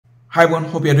Hi everyone,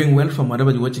 hope you are doing well from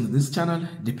wherever you're watching this channel,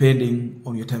 depending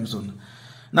on your time zone.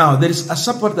 Now, there is a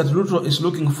support that Ruto is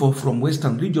looking for from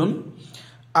Western region,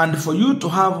 and for you to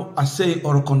have a say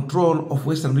or a control of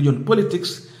Western region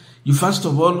politics, you first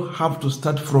of all have to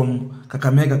start from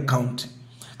Kakamega County.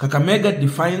 Kakamega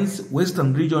defines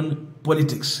Western region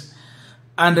politics.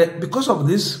 And because of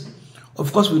this,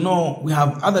 of course, we know we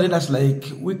have other leaders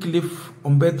like Wycliffe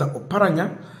Ombeta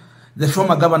Oparanya, the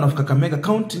former governor of Kakamega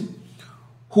County,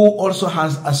 who also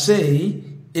has a say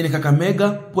in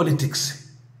Kakamega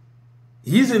politics.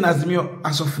 He is in Azimio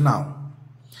as of now.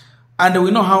 And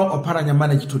we know how Oparanya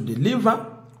managed to deliver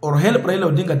or help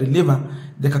Raila Odinga deliver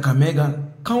the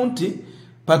Kakamega County,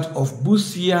 part of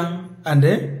Busia and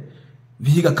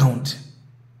Vihiga County.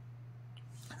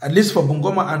 At least for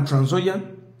Bungoma and Trans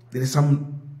Nzoia, there is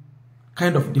some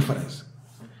kind of difference.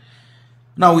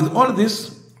 Now, with all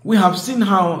this, we have seen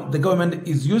how the government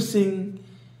is using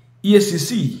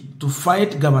EACC to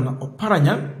fight Governor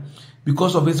Oparanya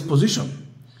because of his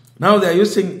position. Now they are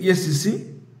using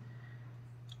EACC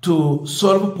to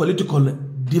solve political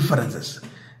differences.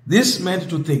 This meant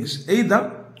two things: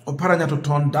 either Oparanya to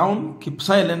tone down, keep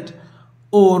silent,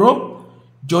 or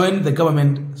join the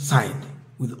government side.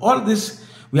 With all this,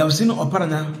 we have seen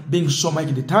Oparanya being so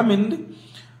much determined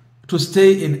to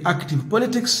stay in active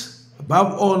politics.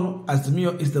 Above all,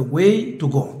 Azimio is the way to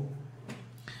go.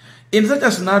 In such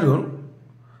a scenario,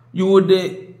 you would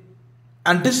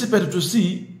anticipate to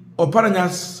see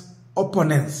Oparanya's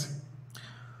opponents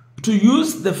to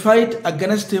use the fight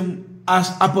against him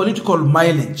as a political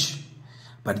mileage.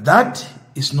 But that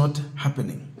is not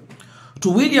happening. To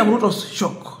William Ruto's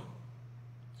shock,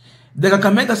 the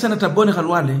Kakamega Senator Boni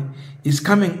Khalwale is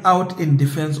coming out in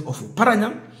defense of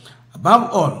Oparanya. Above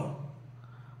all,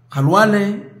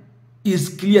 Khalwale is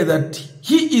clear that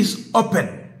he is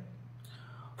open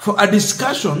for a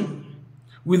discussion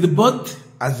with both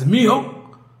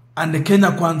Azimio and the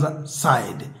Kenya Kwanza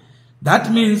side.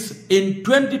 That means in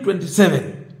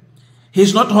 2027,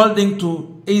 he's not holding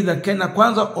to either Kenya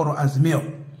Kwanza or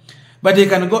Azimio, but he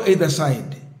can go either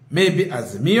side, maybe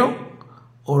Azimio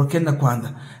or Kenya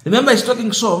Kwanza. Remember, he's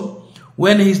talking so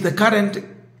when he's the current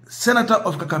senator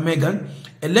of Kakamega,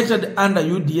 elected under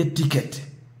UDA ticket.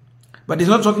 But he's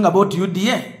not talking about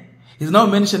UDA. He's now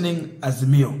mentioning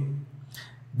Azimio.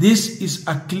 This is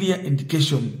a clear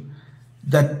indication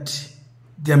that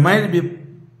there might be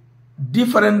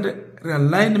different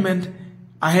realignment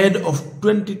ahead of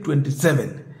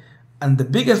 2027. And the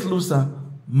biggest loser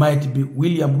might be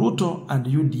William Ruto and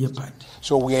the UDA party.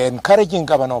 So we are encouraging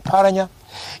Governor Oparanya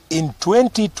in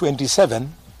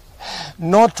 2027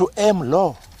 not to aim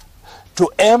low, to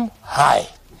aim high.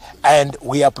 And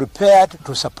we are prepared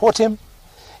to support him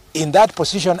in that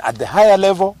position at the higher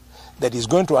level that is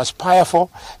going to aspire for,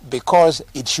 because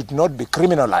it should not be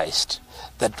criminalized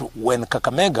that when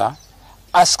Kakamega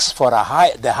asks for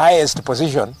the highest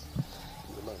position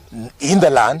in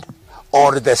the land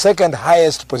or the second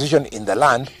highest position in the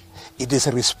land, it is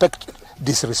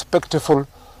disrespectful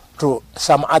to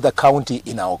some other county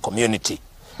in our community.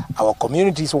 Our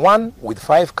community is one with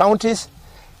 5 counties.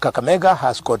 Kakamega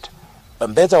has got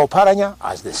Mbeta Oparanya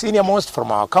as the senior most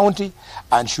from our county,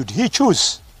 and should he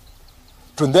choose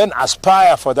to then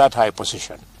aspire for that high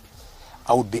position,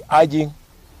 I would be urging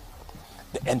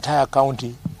the entire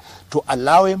county to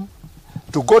allow him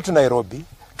to go to Nairobi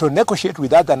to negotiate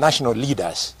with other national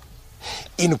leaders,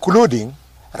 including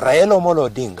Raila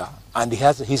Odinga and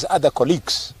his other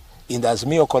colleagues in the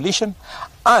Azimio coalition,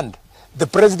 and the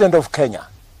President of Kenya,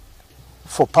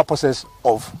 for purposes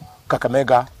of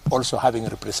Kakamega also having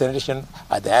representation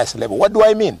at the highest level. What do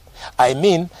I mean? I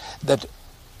mean that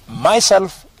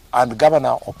myself and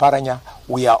Governor Oparanya,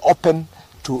 we are open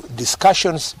to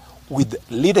discussions with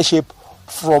leadership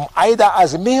from either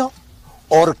Azimio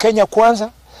or Kenya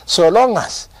Kwanza, so long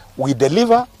as we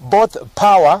deliver both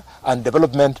power and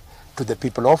development to the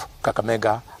people of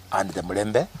Kakamega and the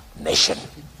Mlembe nation.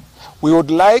 We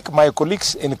would like my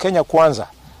colleagues in Kenya Kwanza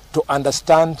to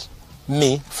understand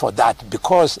me for that,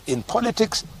 because in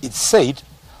politics it's said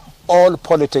all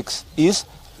politics is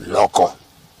local.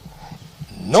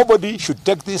 Nobody should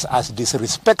take this as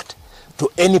disrespect to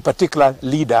any particular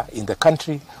leader in the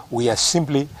country. We are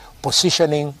simply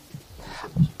positioning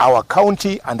our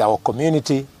county and our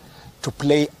community to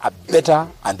play a better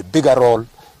and bigger role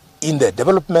in the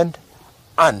development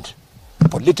and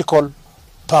political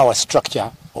power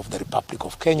structure of the Republic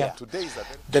of Kenya.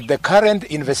 That the current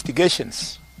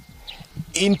investigations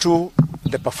into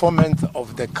the performance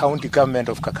of the county government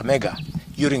of Kakamega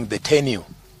during the tenure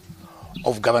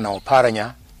of Governor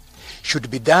Oparanya should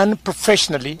be done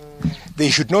professionally, They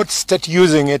should not start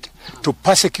using it to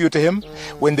persecute him.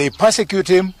 When they persecute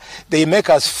him, they make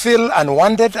us feel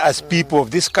unwanted as people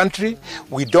of this country.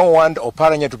 We don't want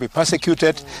Oparanya to be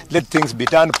persecuted. Let things be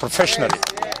done professionally.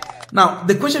 Now,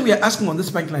 the question we are asking on this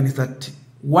Punchline is that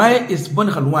why is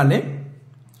Khalwale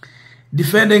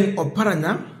defending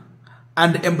Oparanya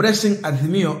and embracing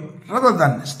Azimio rather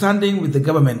than standing with the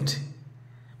government?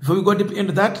 Before we go deep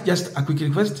into that, just a quick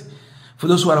request. For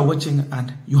those who are watching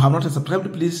and you have not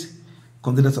subscribed, please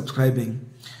consider subscribing.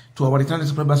 To our returning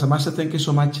subscribers, I must say thank you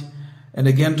so much. And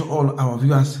again, to all our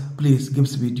viewers, please give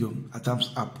this video a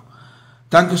thumbs up.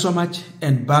 Thank you so much,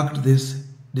 and back to this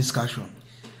discussion.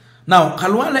 Now,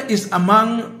 Khalwale is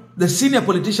among the senior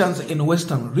politicians in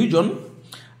Western region,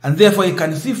 and therefore he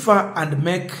can see far and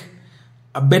make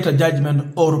a better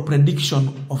judgment or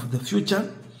prediction of the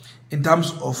future in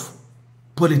terms of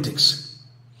politics.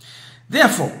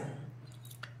 Therefore,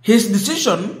 his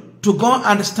decision to go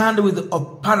and stand with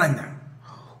Oparanya,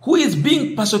 who is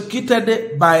being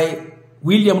persecuted by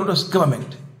William Ruto's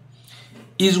government,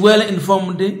 is well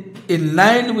informed, in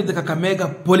line with the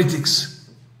Kakamega politics.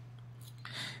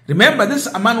 Remember, this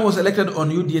man was elected on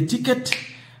UDA ticket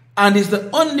and is the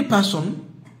only person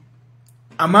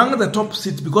among the top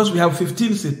seats, because we have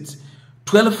 15 seats,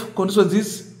 12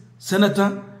 constituencies,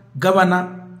 senator,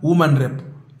 governor, woman rep,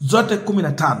 zote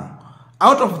 15.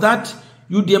 Out of that,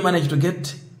 UDA managed to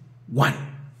get 1.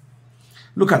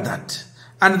 Look at that.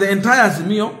 And the entire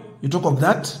Azimio, you talk of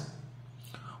that,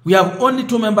 we have only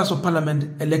 2 members of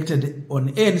parliament elected on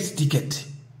ANC ticket.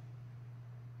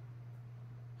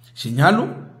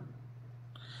 Shinyalu.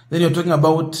 Then you're talking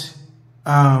about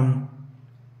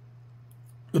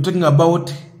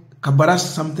Kabaras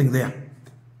something there.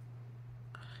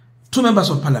 2 members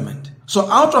of parliament. So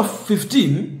out of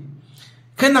 15,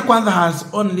 Kenya Kwanza has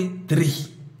only 3.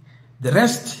 The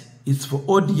rest is for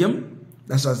ODM,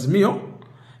 that's Azimio,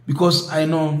 because I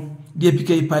know the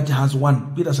DPK party has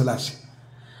 1, Peter Selassie.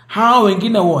 How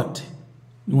wengine what?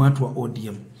 Ni watu wa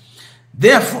ODM.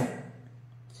 Therefore,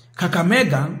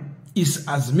 Kakamega is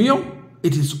Azimio,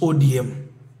 it is ODM.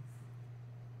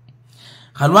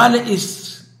 Khalwale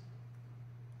is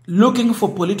looking for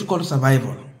political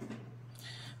survival.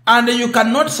 And you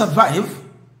cannot survive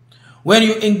when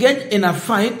you engage in a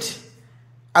fight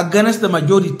against the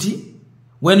majority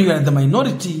when you are the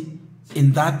minority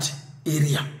in that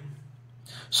area.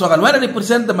 So Khalwale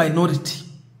represents the minority.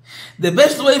 The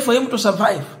best way for him to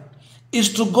survive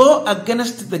is to go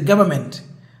against the government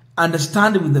and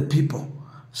stand with the people,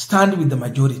 stand with the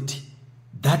majority.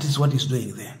 That is what he's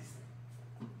doing there.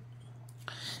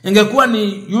 Ingekuwa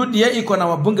ni UDA iko na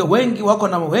wabunge wengi, wako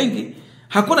na wengi,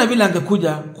 hakuna vile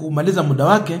angekuja kumaliza muda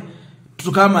wake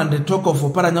to come and talk of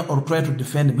Oparanya or try to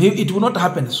defend him. It will not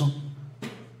happen so.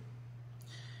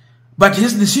 But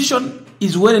his decision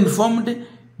is well informed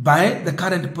by the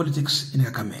current politics in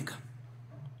Kakamega.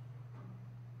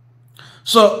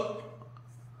 So,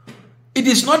 it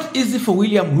is not easy for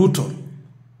William Ruto,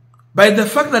 by the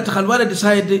fact that Khalwale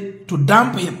decided to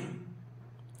dump him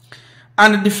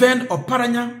and defend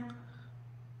Oparanya,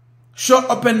 show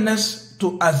openness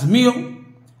to Azimio,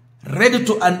 ready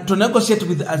to negotiate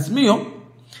with Azimio,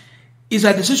 is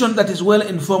a decision that is well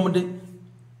informed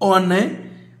on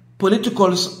political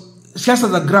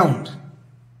siasa, the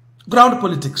ground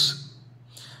politics.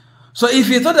 So if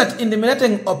he thought that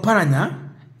intimidating Oparanya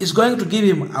is going to give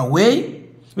him away,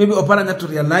 maybe Oparanya to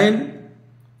realign,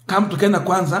 come to Kenya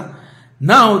Kwanza,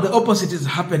 now the opposite is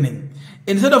happening.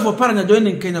 Instead of Oparanya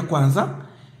joining Kenya Kwanza,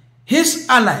 his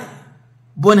ally,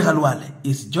 Khalwale,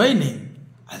 is joining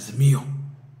Azimio.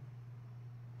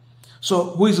 So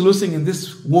who is losing in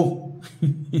this war?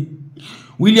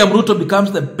 William Ruto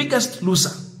becomes the biggest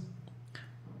loser.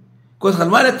 Because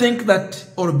Khalwale thinks that,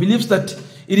 or believes that,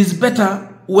 it is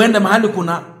better when the mahali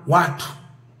kuna watu.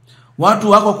 Watu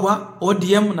wako kwa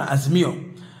ODM na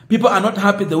Azimio. People are not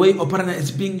happy the way Oparanya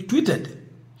is being treated.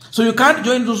 So you can't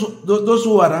join those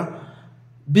who are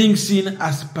being seen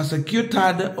as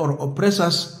persecuted or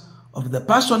oppressors of the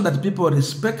person that people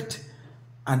respect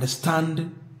and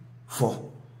stand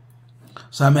for.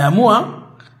 So ameamua,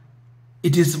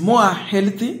 it is more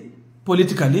healthy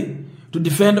politically to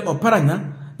defend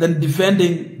Oparanya than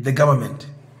defending the government.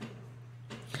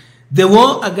 The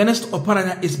war against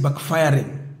Oparanya is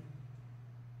backfiring.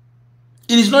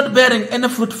 It is not bearing any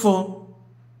fruit for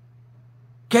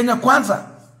Kenya Kwanza.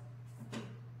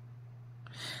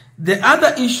 The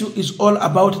other issue is all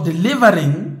about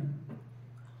delivering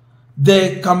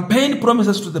the campaign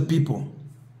promises to the people.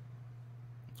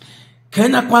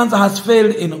 Kenya Kwanza has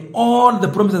failed in all the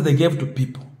promises they gave to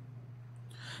people.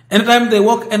 Anytime they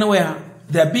walk anywhere,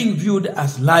 they are being viewed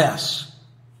as liars.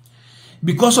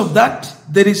 Because of that,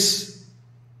 there is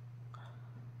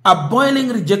a boiling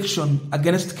rejection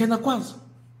against Kenya Kwanza.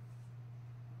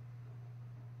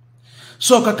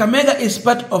 So Kakamega is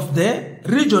part of the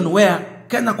region where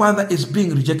Kenya Kwanza is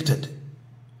being rejected.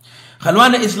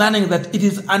 Khalwale is learning that it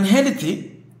is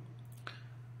unhealthy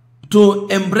to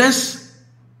embrace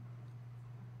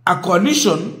a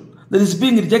coalition that is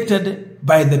being rejected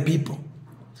by the people.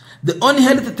 The only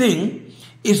healthy thing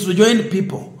is to join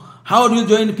people. How do you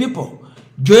join people?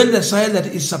 Join the side that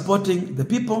is supporting the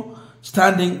people,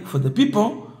 standing for the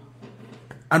people,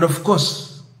 and of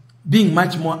course, being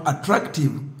much more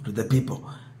attractive to the people.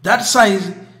 That side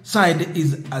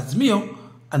is Azimio,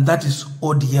 and that is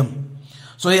ODM.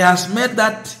 So he has made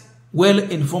that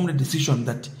well-informed decision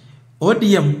that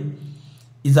ODM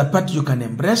is a party you can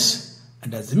embrace,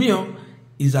 and Azimio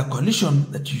is a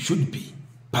coalition that you should be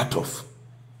part of.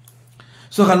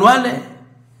 So Khalwale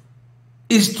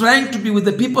is trying to be with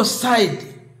the people's side.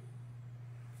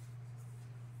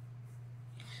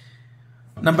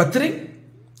 Number 3,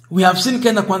 we have seen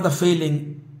Kenya Kwanza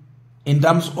failing in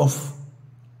terms of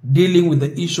dealing with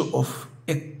the issue of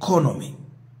economy.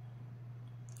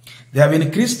 They have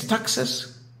increased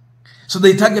taxes, so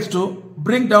they target to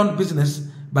bring down business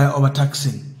by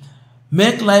overtaxing,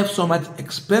 make life so much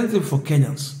expensive for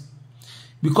Kenyans.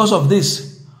 Because of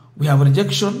this, we have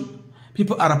rejection.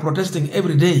 People are protesting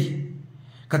every day.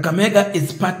 Kakamega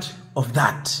is part of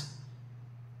that.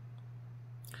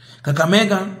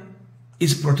 Kakamega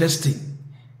is protesting.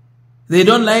 They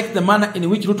don't like the manner in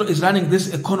which Ruto is running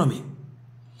this economy.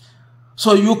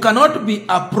 So you cannot be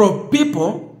a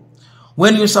pro-people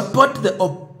when you support the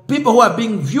people who are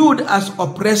being viewed as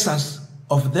oppressors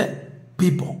of the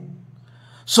people.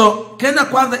 So Kenya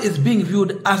Kwanza is being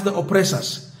viewed as the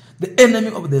oppressors, the enemy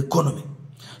of the economy.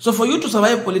 So for you to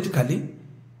survive politically,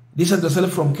 distance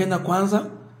yourself from Kenya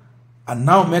Kwanza and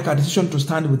now make a decision to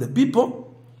stand with the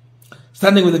people.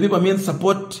 Standing with the people means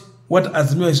support what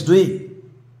Azimio is doing.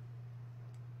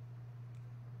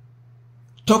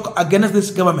 Talk against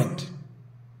this government.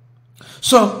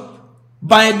 So,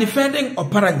 by defending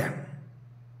Oparanya,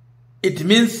 it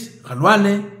means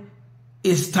Khalwale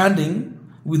is standing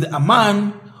with a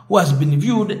man who has been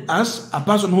viewed as a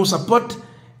person who supports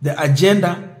the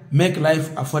agenda, make life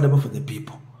affordable for the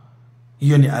people.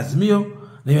 Hiyo ni Azimio,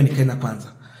 na hiyo ni Kenya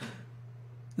Kwanza.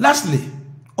 Lastly,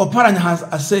 Oparanya has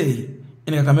a say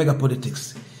in Kakamega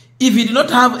politics. If he did not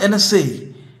have any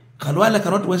say, Khalwale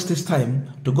cannot waste his time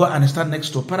to go and stand next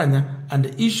to Oparanya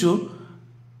and issue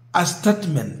a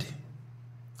statement.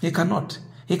 He cannot.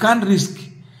 He can't risk.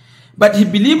 But he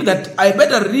believed that I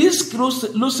better risk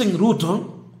losing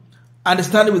Ruto and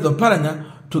stand with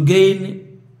Oparanya to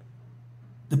gain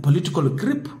the political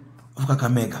grip of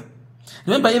Kakamega.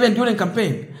 Remember, even during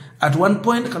campaign, at one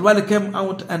point, Khalwale came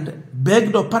out and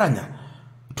begged Oparanya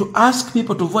to ask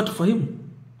people to vote for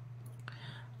him.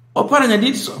 Oparanya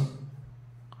did so.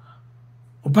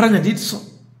 Oparanya did so.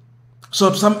 So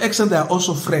to some extent, they are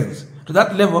also friends. To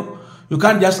that level, you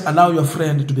can't just allow your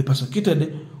friend to be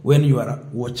persecuted when you are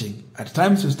watching. At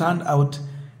times, you stand out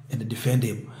and defend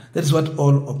him. That is what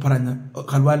all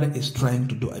Khalwale is trying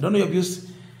to do. I don't know your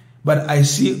views, but I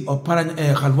see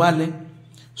Khalwale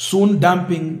soon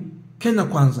dumping Kenya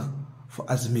Kwanza for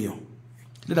Azimio.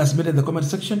 Let us meet in the comment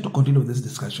section to continue with this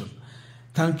discussion.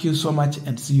 Thank you so much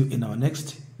and see you in our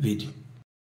next video.